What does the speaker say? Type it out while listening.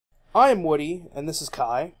I'm Woody, and this is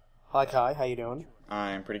Kai. Hi Kai, how you doing?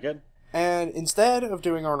 I'm pretty good. And instead of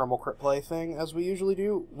doing our normal crit play thing, as we usually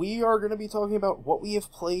do, we are going to be talking about what we have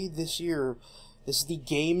played this year. This is the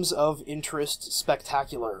Games of Interest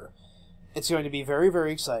Spectacular. It's going to be very,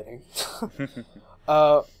 very exciting.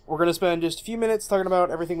 We're going to spend just a few minutes talking about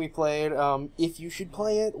everything we played, if you should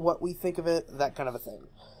play it, what we think of it, that kind of a thing.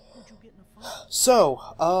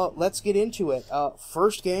 So, let's get into it.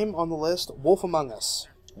 First game on the list, Wolf Among Us.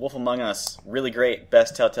 Wolf Among Us, really great.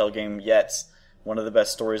 Best Telltale game yet. One of the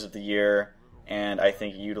best stories of the year, and I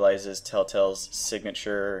think it utilizes Telltale's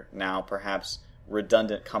signature, now perhaps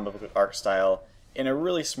redundant comic book art style in a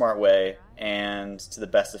really smart way, and to the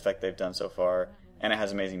best effect they've done so far, and it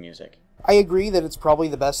has amazing music. I agree that it's probably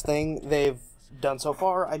the best thing they've done so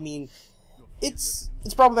far. I mean, it's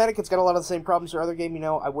problematic. It's got a lot of the same problems as our other game. You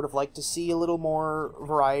know, I would have liked to see a little more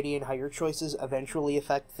variety in how your choices eventually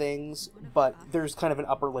affect things, but there's kind of an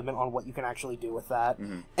upper limit on what you can actually do with that.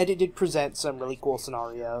 Mm-hmm. And it did present some really cool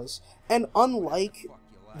scenarios. And unlike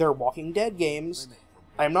their Walking Dead games,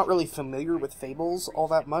 I'm not really familiar with Fables all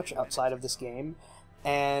that much outside of this game.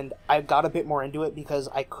 And I got a bit more into it because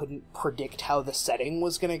I couldn't predict how the setting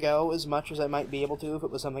was going to go as much as I might be able to if it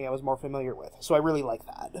was something I was more familiar with. So I really like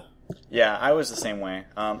that. Yeah, I was the same way.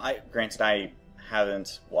 Granted, I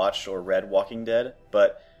haven't watched or read Walking Dead,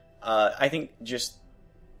 but I think just,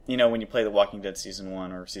 you know, when you play The Walking Dead Season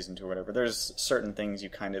 1 or Season 2 or whatever, there's certain things you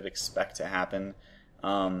kind of expect to happen.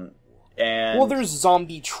 Well, there's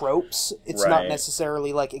zombie tropes. It's Right. not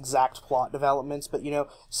necessarily, like, exact plot developments, but, you know,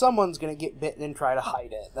 someone's gonna get bitten and try to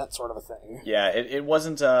hide it, that sort of a thing. Yeah, it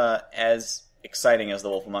wasn't as exciting as The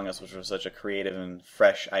Wolf Among Us, which was such a creative and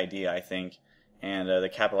fresh idea, I think, and they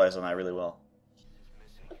capitalized on that really well.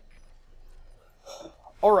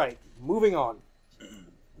 Alright, moving on.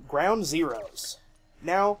 Ground Zeroes.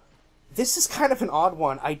 Now, this is kind of an odd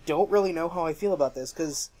one. I don't really know how I feel about this,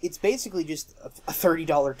 because it's basically just a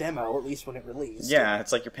 $30 demo, at least when it released. Yeah,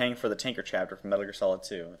 it's like you're paying for the Tanker chapter from Metal Gear Solid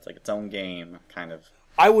 2. It's like its own game, kind of.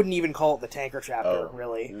 I wouldn't even call it the Tanker chapter,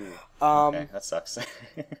 really. Okay, that sucks.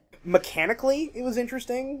 Mechanically, it was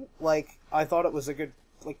interesting. Like, I thought it was a good,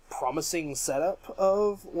 like, promising setup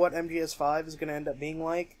of what MGS5 is going to end up being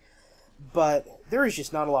like. But there is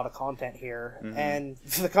just not a lot of content here, and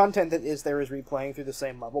the content that is there is replaying through the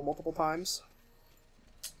same level multiple times.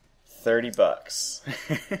 $30.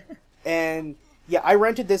 And, yeah, I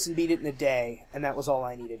rented this and beat it in a day, and that was all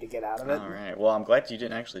I needed to get out of it. Alright, well, I'm glad you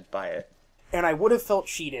didn't actually buy it. And I would have felt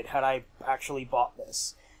cheated had I actually bought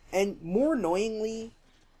this. And more annoyingly,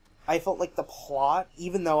 I felt like the plot,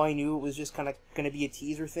 even though I knew it was just kind of going to be a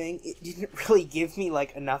teaser thing, it didn't really give me,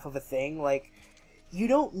 like, enough of a thing. Like, you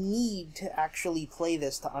don't need to actually play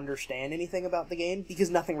this to understand anything about the game, because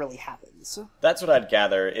nothing really happens. That's what I'd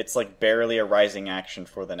gather. It's like barely a rising action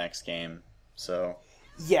for the next game, so...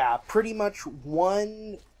 Yeah, pretty much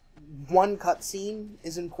one cutscene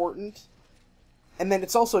is important. And then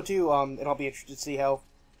it's also, too, and I'll be interested to see how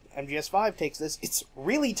MGS5 takes this, it's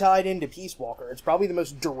really tied into Peace Walker. It's probably the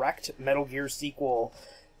most direct Metal Gear sequel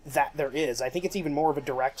that there is. I think it's even more of a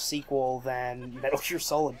direct sequel than Metal Gear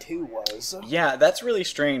Solid 2 was. Yeah, that's really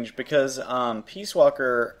strange, because Peace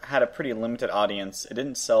Walker had a pretty limited audience, it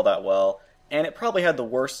didn't sell that well, and it probably had the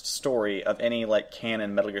worst story of any, like,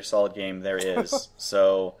 canon Metal Gear Solid game there is.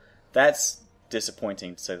 So, that's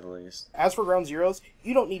disappointing, to say the least. As for Ground Zeroes,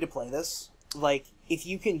 you don't need to play this. Like, if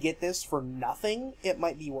you can get this for nothing, it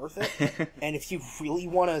might be worth it. And if you really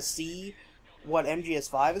want to see what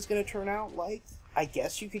MGS5 is going to turn out like, I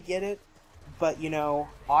guess you could get it, but, you know,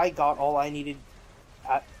 I got all I needed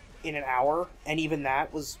in an hour, and even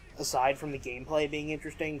that was, aside from the gameplay being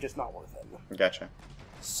interesting, just not worth it. Gotcha.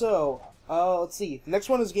 So, let's see. The next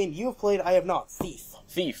one is a game you have played, I have not. Thief.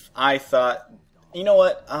 Thief. I thought... You know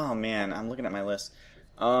what? Oh, man, I'm looking at my list.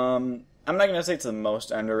 I'm not going to say it's the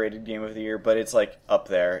most underrated game of the year, but it's, like, up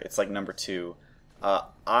there. It's, like, number 2.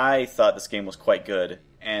 I thought this game was quite good,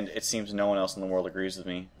 and it seems no one else in the world agrees with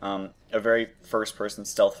me. A very first-person,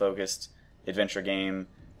 stealth-focused adventure game,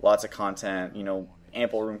 lots of content, you know,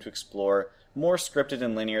 ample room to explore, more scripted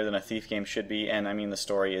and linear than a Thief game should be, and, I mean, the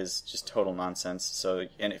story is just total nonsense, so,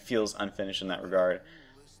 and it feels unfinished in that regard.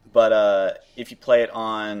 But if you play it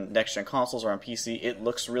on next-gen consoles or on PC, it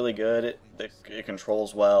looks really good, it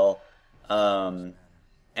controls well, and,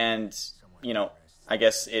 you know, I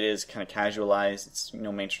guess it is kind of casualized, it's, you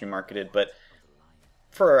know, mainstream marketed, but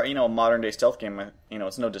for, you know, a modern-day stealth game, you know,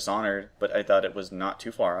 it's no Dishonored, but I thought it was not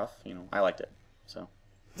too far off, you know, I liked it, so.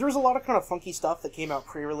 There was a lot of kind of funky stuff that came out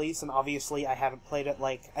pre-release, and obviously I haven't played it,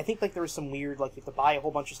 like, I think, like, there was some weird, like, you have to buy a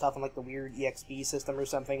whole bunch of stuff on, like, the weird EXP system or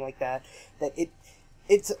something like that, that it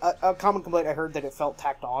It's a common complaint. I heard that it felt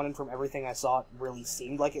tacked on, and from everything I saw, it really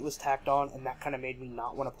seemed like it was tacked on, and that kind of made me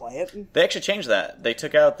not want to play it. They actually changed that. They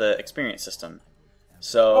took out the experience system.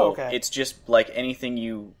 So it's just like anything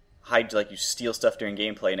you hide, like you steal stuff during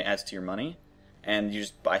gameplay and it adds to your money, and you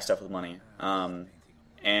just buy stuff with money. The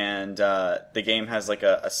game has like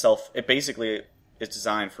a self... It basically is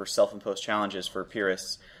designed for self-imposed challenges for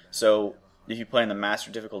purists. So if you play in the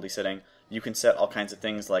master difficulty setting, you can set all kinds of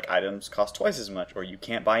things like items cost twice as much, or you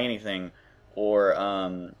can't buy anything, or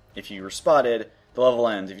if you were spotted, the level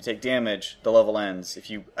ends. If you take damage, the level ends. If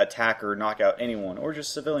you attack or knock out anyone, or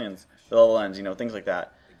just civilians, the level ends, things like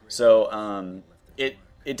that. So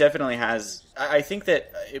it definitely has... I think that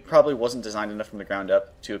it probably wasn't designed enough from the ground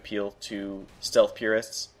up to appeal to stealth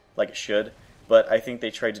purists like it should, but I think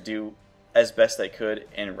they tried to do as best they could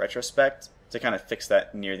in retrospect to kind of fix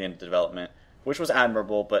that near the end of the development, which was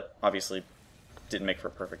admirable, but obviously didn't make for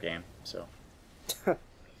a perfect game. So,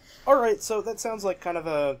 Alright, so that sounds like kind of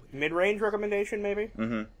a mid-range recommendation, maybe?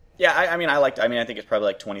 Mm-hmm. Yeah, I think it's probably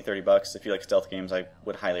like $20-$30. If you like stealth games, I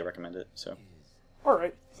would highly recommend it. So,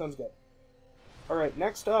 alright, sounds good. Alright,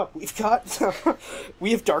 next up,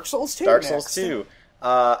 we have Dark Souls 2 Dark next. Souls 2.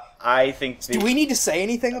 I think... Do we need to say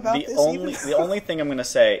anything about this? The only thing I'm going to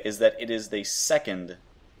say is that it is the second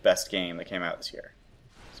best game that came out this year.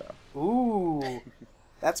 So. Ooh,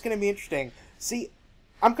 that's going to be interesting. See,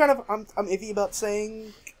 I'm iffy about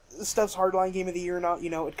saying stuff's Hardline Game of the Year or not.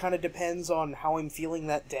 It kind of depends on how I'm feeling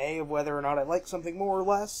that day of whether or not I like something more or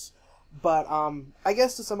less. But I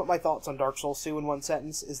guess to sum up my thoughts on Dark Souls 2 in one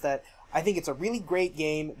sentence is that I think it's a really great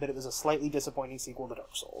game, but it was a slightly disappointing sequel to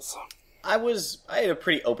Dark Souls. I had a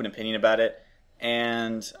pretty open opinion about it,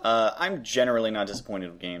 and I'm generally not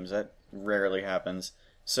disappointed with games. That rarely happens.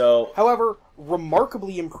 So, however,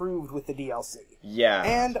 remarkably improved with the DLC. Yeah.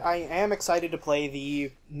 And I am excited to play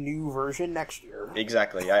the new version next year.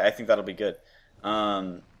 Exactly. I think that'll be good.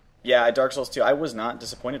 Dark Souls 2, I was not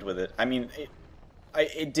disappointed with it. I mean,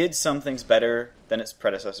 it did some things better than its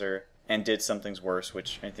predecessor, and did some things worse,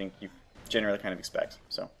 which I think you generally kind of expect.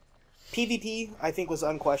 So, PvP, I think, was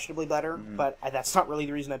unquestionably better, but that's not really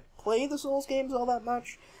the reason I play the Souls games all that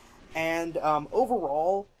much. And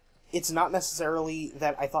overall, it's not necessarily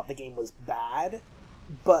that I thought the game was bad,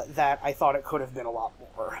 but that I thought it could have been a lot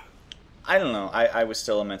more. I don't know. I was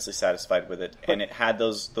still immensely satisfied with it, and it had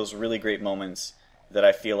those really great moments that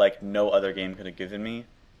I feel like no other game could have given me.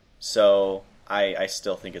 So I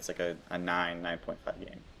still think it's like a 9.5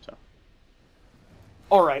 game. So.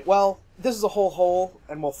 Alright, well, this is a whole hole,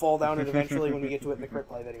 and we'll fall down it eventually when we get to it in the Crit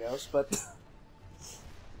Play videos, but...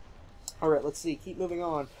 Alright, let's see, keep moving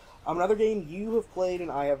on. Another game you have played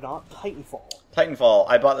and I have not, Titanfall. Titanfall,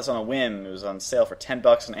 I bought this on a whim. It was on sale for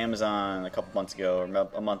 $10 on Amazon a couple months ago, or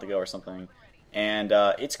a month ago or something. And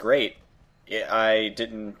it's great. I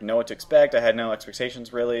didn't know what to expect. I had no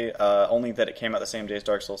expectations, really. Only that it came out the same day as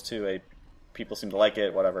Dark Souls 2. People seem to like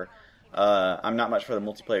it, whatever. I'm not much for the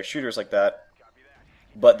multiplayer shooters like that.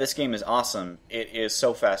 But this game is awesome. It is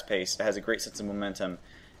so fast-paced. It has a great sense of momentum.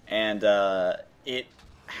 And it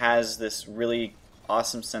has this really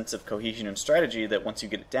awesome sense of cohesion and strategy that once you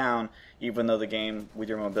get it down, even though the game, with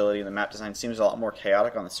your mobility and the map design, seems a lot more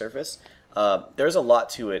chaotic on the surface, there's a lot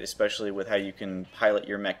to it, especially with how you can pilot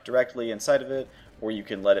your mech directly inside of it, or you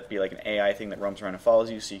can let it be like an AI thing that roams around and follows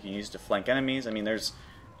you, so you can use it to flank enemies. I mean, there's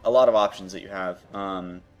a lot of options that you have.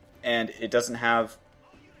 And it doesn't have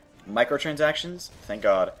microtransactions, thank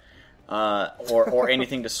God, or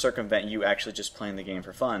anything to circumvent you actually just playing the game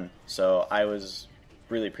for fun. So I was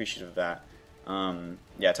really appreciative of that.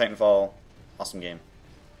 Titanfall, awesome game.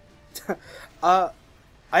 I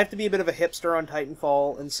have to be a bit of a hipster on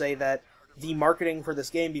Titanfall and say that the marketing for this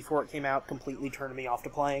game before it came out completely turned me off to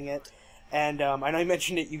playing it. And I know you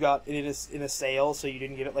mentioned it, you got it in a sale, so you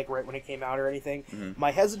didn't get it like right when it came out or anything. Mm-hmm.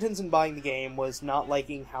 My hesitance in buying the game was not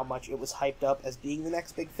liking how much it was hyped up as being the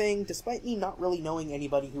next big thing, despite me not really knowing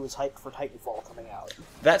anybody who was hyped for Titanfall coming out.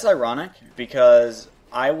 That's ironic, because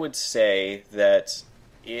I would say that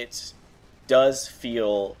it does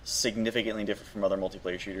feel significantly different from other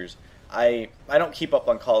multiplayer shooters. I don't keep up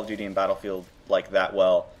on Call of Duty and Battlefield like that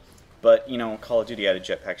well, but, Call of Duty added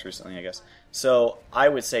jetpacks recently, I guess. So I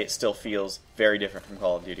would say it still feels very different from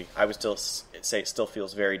Call of Duty. I would still say it still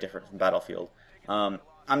feels very different from Battlefield. I'm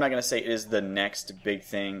not going to say it is the next big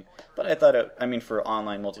thing, but I thought for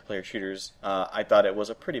online multiplayer shooters, I thought it was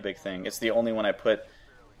a pretty big thing. It's the only one I put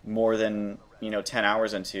more than, 10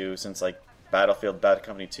 hours into since, like, Battlefield, Bad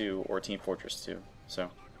Company 2, or Team Fortress 2, so...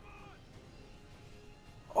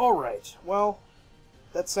 Alright, well,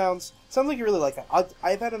 that sounds like you really like that.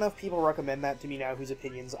 I've had enough people recommend that to me now whose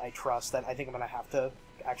opinions I trust that I think I'm going to have to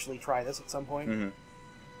actually try this at some point. Mm-hmm.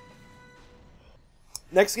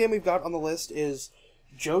 Next game we've got on the list is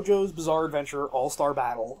JoJo's Bizarre Adventure All-Star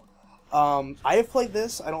Battle. I have played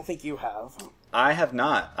this. I don't think you have. I have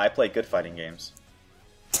not. I play good fighting games.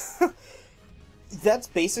 That's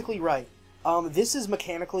basically right. This is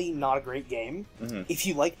mechanically not a great game. Mm-hmm. If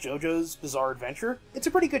you like JoJo's Bizarre Adventure, it's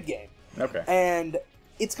a pretty good game. Okay. And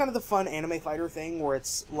it's kind of the fun anime fighter thing where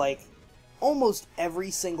it's like almost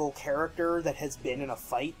every single character that has been in a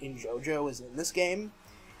fight in JoJo is in this game.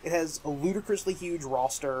 It has a ludicrously huge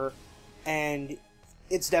roster, and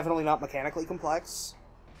it's definitely not mechanically complex,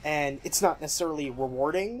 and it's not necessarily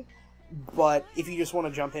rewarding, but if you just want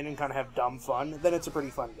to jump in and kind of have dumb fun, then it's a pretty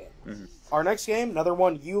fun game. Mm-hmm. Our next game, another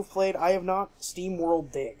one you've played, I have not,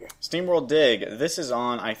 SteamWorld Dig. SteamWorld Dig. This is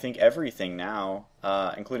on, I think, everything now,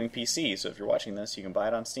 including PC. So if you're watching this, you can buy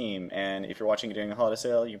it on Steam. And if you're watching it during a holiday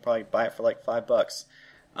sale, you can probably buy it for like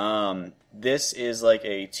 $5. This is like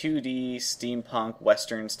a 2D steampunk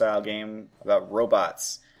Western-style game about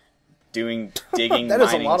robots doing digging, that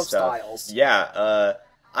mining is a lot of stuff. styles. Yeah,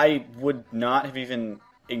 I would not have even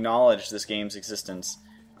acknowledged this game's existence.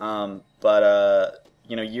 But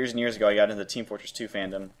years and years ago, I got into the Team Fortress 2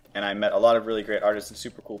 fandom, and I met a lot of really great artists and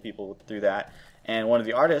super cool people through that. And one of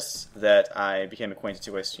the artists that I became acquainted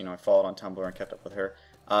to, I followed on Tumblr and kept up with her.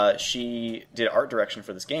 She did art direction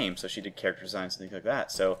for this game, so she did character designs and things like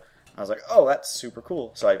that. So I was like, oh, that's super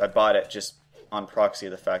cool. So I bought it just on proxy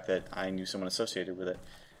of the fact that I knew someone associated with it.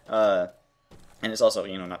 And it's also,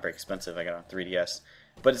 not very expensive. I got it on 3DS.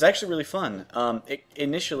 But it's actually really fun.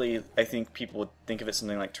 Initially, I think people would think of it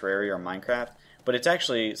something like Terraria or Minecraft, but it's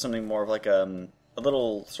actually something more of like a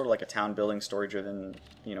little sort of like a town building, story driven,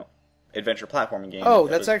 adventure platforming game. Oh,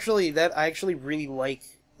 I actually really like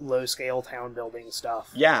low scale town building stuff.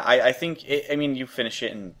 Yeah, I think you finish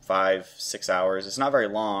it in 5-6 hours. It's not very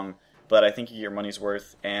long, but I think you get your money's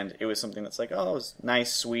worth. And it was something that's like, oh, it was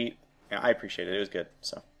nice, sweet. I appreciate it. It was good.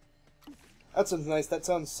 So that sounds nice. That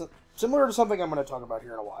sounds similar to something I'm going to talk about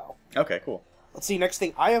here in a while. Okay, cool. Let's see, next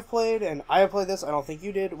thing I have played, and I have played this, I don't think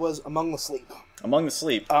you did, was Among the Sleep. Among the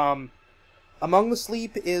Sleep. Among the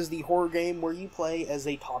Sleep is the horror game where you play as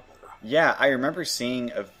a toddler. Yeah, I remember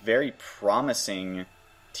seeing a very promising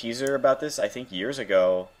teaser about this, I think, years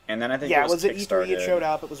ago, and then I think it was at Kickstarted. E3, it showed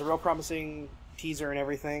up, it was a real promising teaser and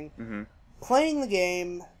everything. Mm-hmm. Playing the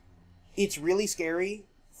game, it's really scary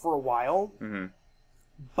for a while, mm-hmm.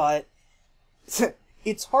 but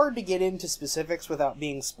it's hard to get into specifics without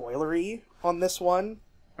being spoilery on this one.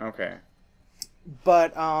 Okay.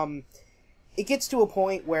 But, it gets to a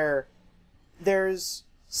point where there's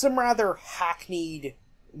some rather hackneyed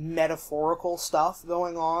metaphorical stuff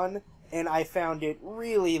going on, and I found it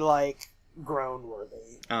really,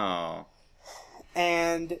 groan-worthy. Oh.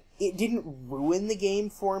 And it didn't ruin the game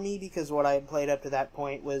for me, because what I had played up to that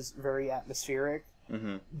point was very atmospheric.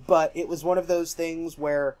 Mm-hmm. But it was one of those things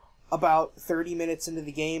where about 30 minutes into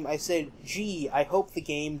the game, I said, gee, I hope the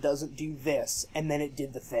game doesn't do this, and then it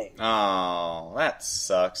did the thing. Oh, that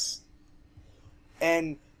sucks.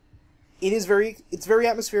 And it's very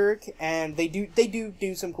atmospheric, and they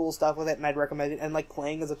do some cool stuff with it, and I'd recommend it. And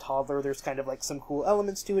playing as a toddler, there's kind of some cool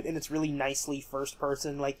elements to it, and it's really nicely first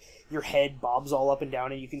person. Your head bobs all up and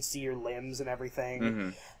down, and you can see your limbs and everything. Mm-hmm.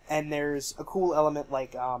 And there's a cool element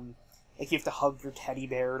you have to hug your teddy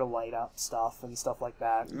bear to light up stuff and stuff like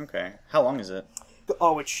that. Okay. How long is it?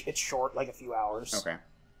 Oh, it's short, a few hours. Okay.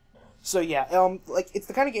 So yeah, it's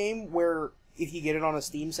the kind of game where if you get it on a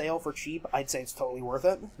Steam sale for cheap, I'd say it's totally worth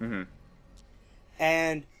it. Mm-hmm.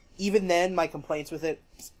 And even then, my complaints with it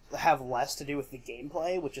have less to do with the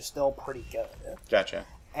gameplay, which is still pretty good. Gotcha.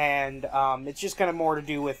 And it's just kind of more to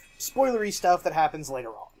do with spoilery stuff that happens later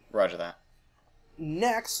on. Roger that.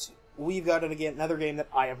 Next, we've got another game that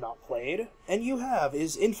I have not played, and you have,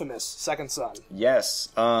 is Infamous Second Son. Yes.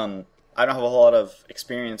 I don't have a whole lot of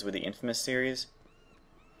experience with the Infamous series.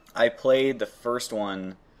 I played the first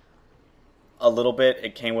one a little bit.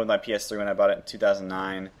 It came with my PS3 when I bought it in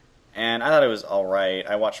 2009. And I thought it was alright.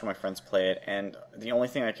 I watched my friends play it, and the only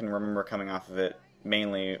thing I can remember coming off of it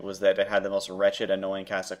mainly was that it had the most wretched, annoying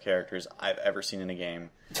cast of characters I've ever seen in a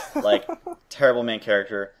game. Terrible main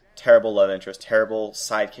character, terrible love interest, terrible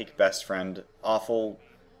sidekick best friend, awful,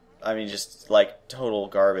 just total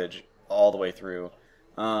garbage all the way through.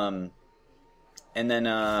 And then,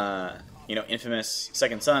 Infamous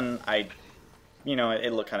Second Son,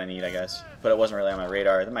 it looked kind of neat, I guess, but it wasn't really on my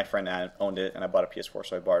radar. Then my friend owned it, and I bought a PS4,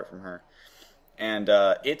 so I borrowed it from her. And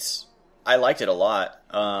I liked it a lot.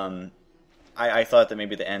 I thought that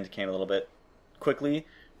maybe the end came a little bit quickly,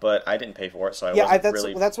 but I didn't pay for it, so I Yeah, wasn't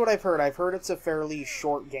really... that's what I've heard. I've heard it's a fairly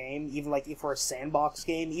short game, even like for a sandbox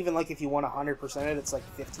game. Even like if you want 100% it, it's like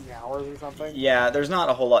 15 hours or something. Yeah, there's not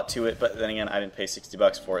a whole lot to it, but then again, I didn't pay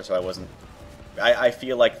 $60 for it, so I wasn't... I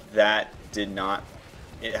feel like that did not...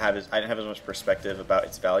 I didn't have as much perspective about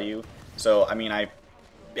its value. So, I mean,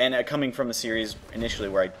 coming from the series initially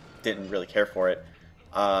where I didn't really care for it,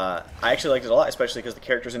 I actually liked it a lot, especially because the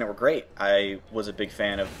characters in it were great. I was a big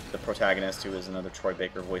fan of the protagonist, who is another Troy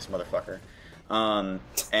Baker voice motherfucker.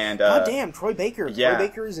 And God damn, Troy Baker. Yeah, Troy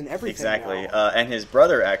Baker is in everything exactly. now. And his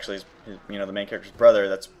brother, actually, the main character's brother.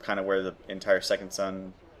 That's kind of where the entire Second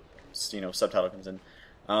Son, subtitle comes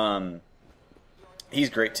in. He's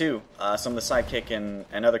great too. Some of the sidekick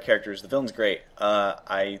and other characters, the villain's great.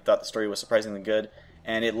 I thought the story was surprisingly good,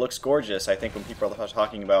 and it looks gorgeous. I think when people are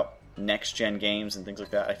talking about next-gen games and things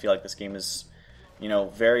like that, I feel like this game is,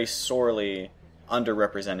 very sorely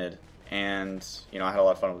underrepresented, and, I had a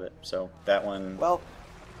lot of fun with it. So, that one... Well,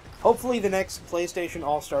 hopefully the next PlayStation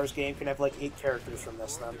All-Stars game can have, 8 characters from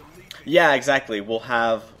this, then. Yeah, exactly. We'll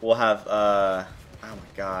have, oh my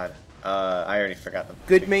god... I already forgot them.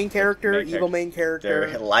 Good main character, evil main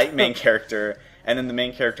character. Light main character, and then the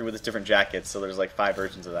main character with his different jackets, so there's 5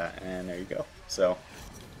 versions of that, and there you go. So...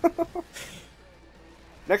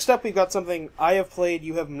 Next up, we've got something I have played,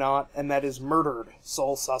 you have not, and that is Murdered,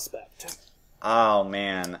 Sole Suspect. Oh,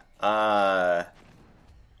 man. I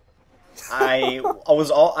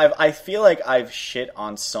feel like I've shit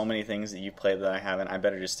on so many things that you played that I haven't. I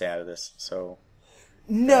better just stay out of this, so...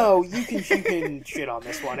 No, you can shit on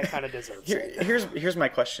this one. It kind of deserves it. Here's my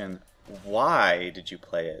question. Why did you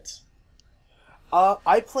play it?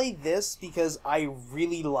 I played this because I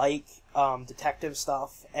really like detective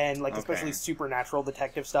stuff, and especially supernatural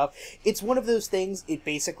detective stuff. It's one of those things, it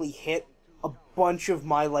basically hit a bunch of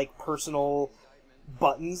my personal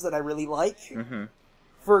buttons that I really like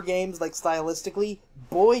for games, stylistically.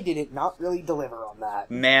 Boy, did it not really deliver on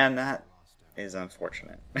that. Man, that is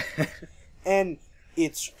unfortunate. And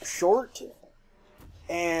it's short,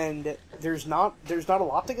 and there's not a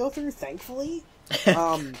lot to go through, thankfully.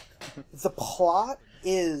 The plot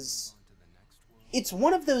is... It's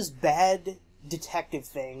one of those bad detective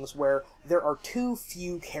things where there are too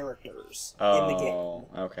few characters in the game. Oh,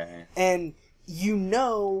 okay. And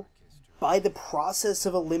by the process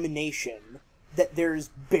of elimination, that there's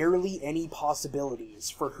barely any possibilities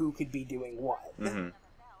for who could be doing what. Mm-hmm.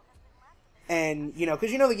 And,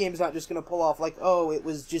 because the game's not just going to pull off, it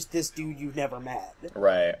was just this dude you've never met.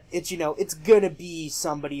 Right. It's, it's going to be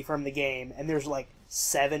somebody from the game, and there's,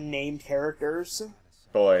 7 named characters.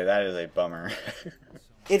 Boy, that is a bummer.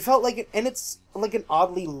 It felt like and it's, an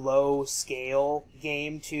oddly low-scale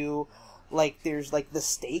game, too. There's, the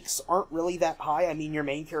stakes aren't really that high. I mean, your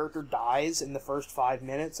main character dies in the first 5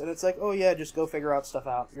 minutes, and it's oh yeah, just go figure out stuff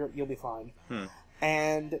out. You'll be fine.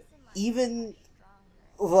 And even,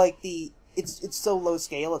 It's so low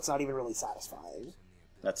scale, it's not even really satisfying.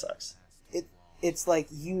 That sucks. It's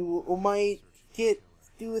you might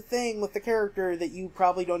do a thing with the character that you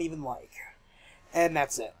probably don't even like. And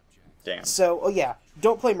that's it. Damn. So, yeah,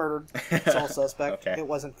 don't play Murdered, Sole Suspect. Okay. It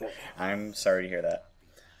wasn't good. I'm sorry to hear that.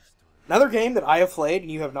 Another game that I have played,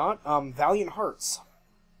 and you have not, Valiant Hearts.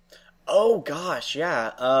 Oh, gosh,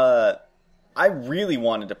 yeah. I really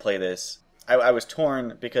wanted to play this. I was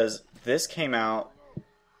torn because this came out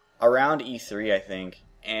around E3, I think,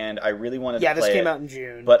 and I really wanted to play it. Yeah, this came out in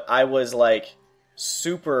June. But I was,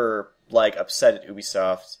 super, upset at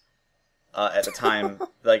Ubisoft at the time.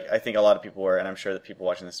 I think a lot of people were, and I'm sure that people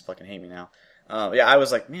watching this fucking hate me now. Yeah, I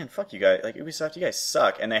was man, fuck you guys. Ubisoft, you guys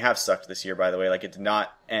suck. And they have sucked this year, by the way. It did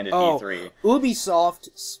not end at E3.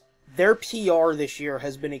 Ubisoft, their PR this year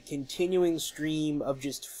has been a continuing stream of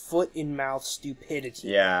just foot-in-mouth stupidity.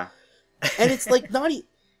 Yeah. And it's,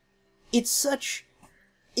 it's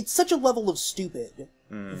such a level of stupid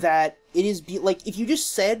that it is if you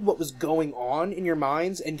just said what was going on in your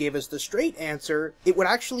minds and gave us the straight answer, it would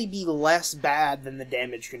actually be less bad than the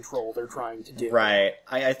damage control they're trying to do. Right.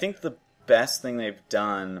 I think the best thing they've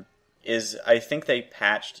done is I think they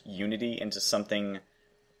patched Unity into something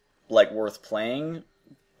worth playing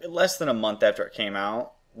less than a month after it came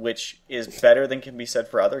out, which is better than can be said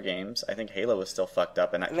for other games. I think Halo was still fucked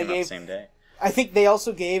up, and that came out the same day. I think they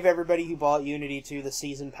also gave everybody who bought Unity the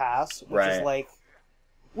season pass,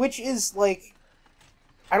 which is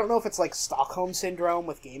I don't know if it's Stockholm Syndrome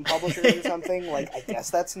with game publishers or something. I guess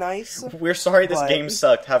that's nice. We're sorry this game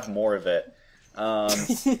sucked. Have more of it.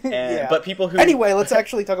 Yeah. But people who... Anyway, let's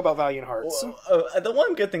actually talk about Valiant Hearts. The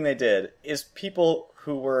one good thing they did is people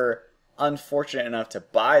who were unfortunate enough to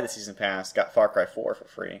buy the season pass got Far Cry 4 for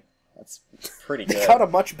free. That's pretty They good. got a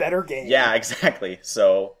much better game. Yeah, exactly.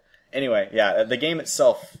 So, anyway, yeah, the game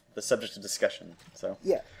itself, the subject of discussion. So,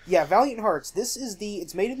 Yeah, Valiant Hearts.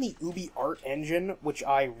 It's made in the Ubi Art engine, which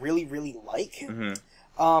I really, really like.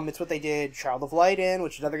 It's what they did Child of Light in,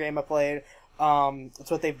 which is another game I played. It's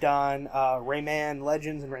what they've done Rayman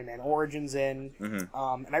Legends and Rayman Origins in.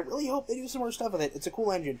 And I really hope they do some more stuff with it. It's a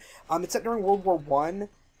cool engine. It's set during World War One,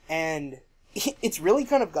 and it's really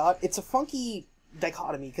kind of it's a funky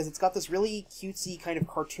dichotomy, because it's got this really cutesy kind of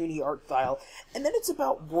cartoony art style, and then it's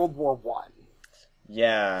about World War One.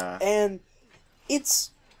 yeah. And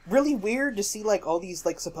it's really weird to see, like, all these,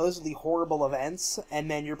 like, supposedly horrible events, and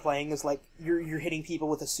then you're playing as, like, you're hitting people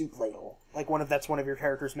with a soup ladle. Like, that's one of your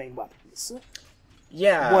character's main weapons.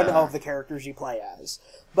 Yeah. One of the characters you play as.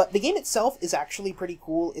 But the game itself is actually pretty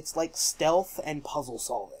cool. It's, like, stealth and puzzle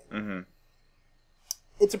solving.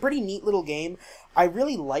 It's a pretty neat little game. I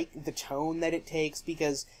really like the tone that it takes,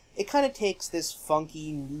 because it kind of takes this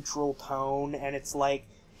funky, neutral tone, and it's like,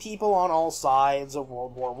 people on all sides of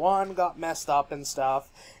World War One got messed up and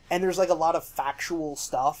stuff, and there's like a lot of factual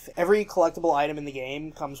stuff. Every collectible item in the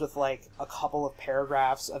game comes with like a couple of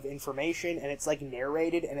paragraphs of information, and it's like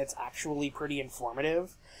narrated, and it's actually pretty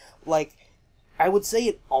informative. Like, I would say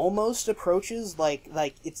it almost approaches like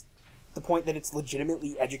it's the point that it's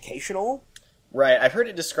legitimately educational. Right, I've heard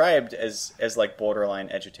it described as like borderline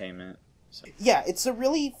edutainment. So. Yeah, it's a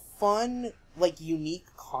really fun, like, unique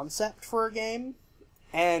concept for a game.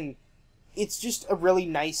 And it's just a really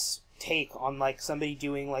nice take on, like, somebody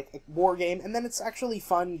doing, like, a war game. And then it's actually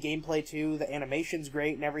fun gameplay, too. The animation's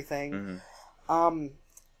great and everything.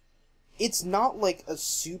 It's not, like, a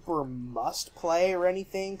super must-play or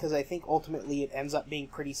anything, because I think ultimately it ends up being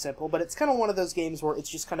pretty simple. But it's kind of one of those games where it's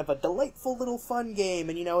just kind of a delightful little fun game,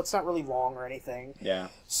 and, it's not really long or anything. Yeah.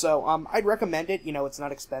 So, I'd recommend it. It's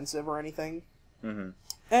not expensive or anything. And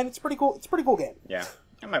it's pretty cool. It's a pretty cool game. Yeah.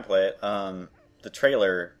 I might play it. The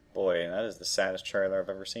trailer, boy, that is the saddest trailer I've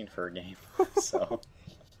ever seen for a game.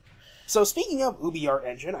 So speaking of Ubi Art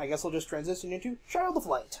Engine, I guess I'll just transition into Child of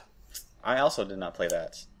Light. I also did not play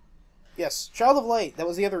that. Yes, Child of Light. That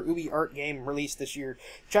was the other Ubi Art game released this year.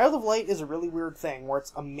 Child of Light is a really weird thing, where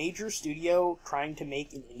it's a major studio trying to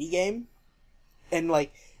make an indie game. And,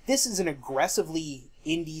 like, this is an aggressively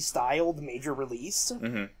indie-styled major release.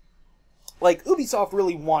 Like, Ubisoft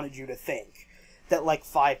really wanted you to think that, like,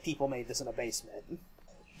 5 people made this in a basement.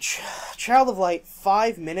 Child of Light,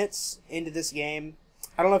 5 minutes into this game.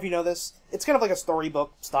 I don't know if you know this. It's kind of like a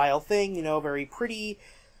storybook style thing, very pretty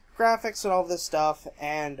graphics and all this stuff.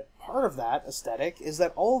 And part of that aesthetic is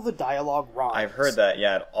that all the dialogue rhymes. I've heard that,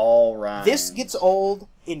 yeah, it all rhymes. This gets old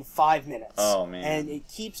in 5 minutes. Oh, man. And it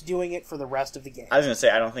keeps doing it for the rest of the game. I was going to say,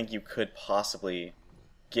 I don't think you could possibly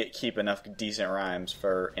keep enough decent rhymes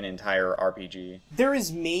for an entire RPG. There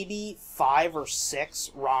is maybe 5 or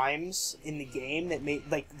 6 rhymes in the game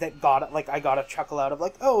that I got a chuckle out of,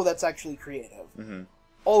 like, oh, that's actually creative.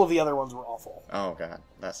 All of the other ones were awful. Oh god,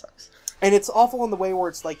 that sucks. And it's awful in the way where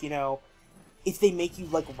it's like, if they make you,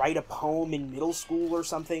 like, write a poem in middle school or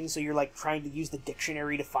something, so you're, like, trying to use the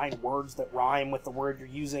dictionary to find words that rhyme with the word you're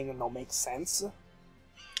using and they'll make sense.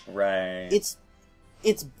 Right. It's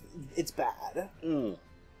bad. Ooh.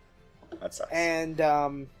 That sucks. And,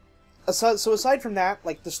 so aside from that,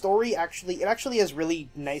 like, the story actually has really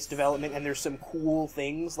nice development, and there's some cool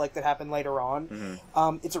things, like, that happen later on.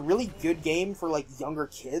 It's a really good game for, like, younger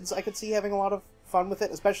kids. I could see having a lot of fun with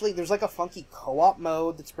it, especially, there's, like, a funky co-op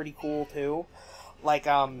mode that's pretty cool, too. Like,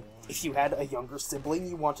 if you had a younger sibling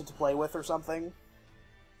you wanted to play with or something.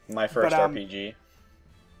 My first RPG.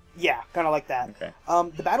 Yeah, kind of like that. Okay.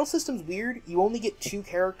 The battle system's weird. You only get 2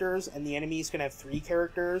 characters, and the enemies can have 3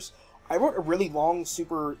 characters. I wrote a really long,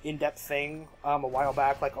 super in-depth thing a while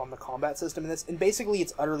back, like, on the combat system in this, and basically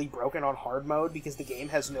it's utterly broken on hard mode because the game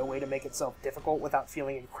has no way to make itself difficult without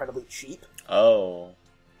feeling incredibly cheap. Oh.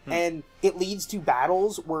 And it leads to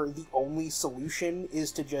battles where the only solution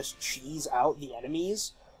is to just cheese out the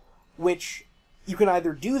enemies, which you can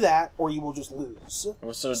either do that or you will just lose.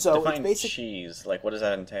 So define cheese. Like, what does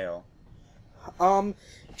that entail?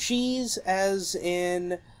 Cheese as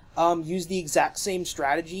in... use the exact same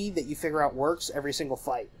strategy that you figure out works every single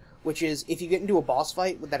fight. Which is, if you get into a boss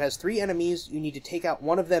fight that has 3 enemies, you need to take out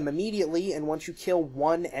one of them immediately, and once you kill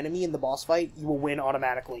one enemy in the boss fight, you will win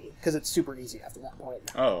automatically, because it's super easy after that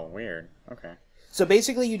point. Oh, weird. Okay. So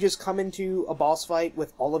basically, you just come into a boss fight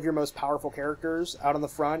with all of your most powerful characters out on the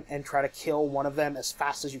front, and try to kill one of them as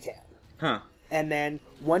fast as you can. Huh. And then,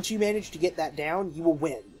 once you manage to get that down, you will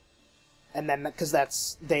win. And then, because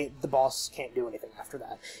the boss can't do anything after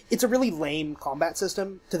that. It's a really lame combat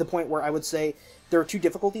system, to the point where I would say there are 2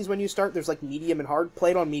 difficulties when you start. There's like medium and hard.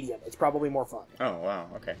 Play it on medium. It's probably more fun. Oh, wow.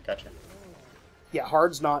 Okay, gotcha. Yeah,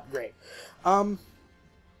 hard's not great.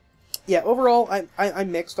 Yeah, overall,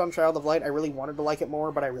 I'm mixed on Child of Light. I really wanted to like it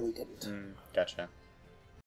more, but I really didn't. Gotcha.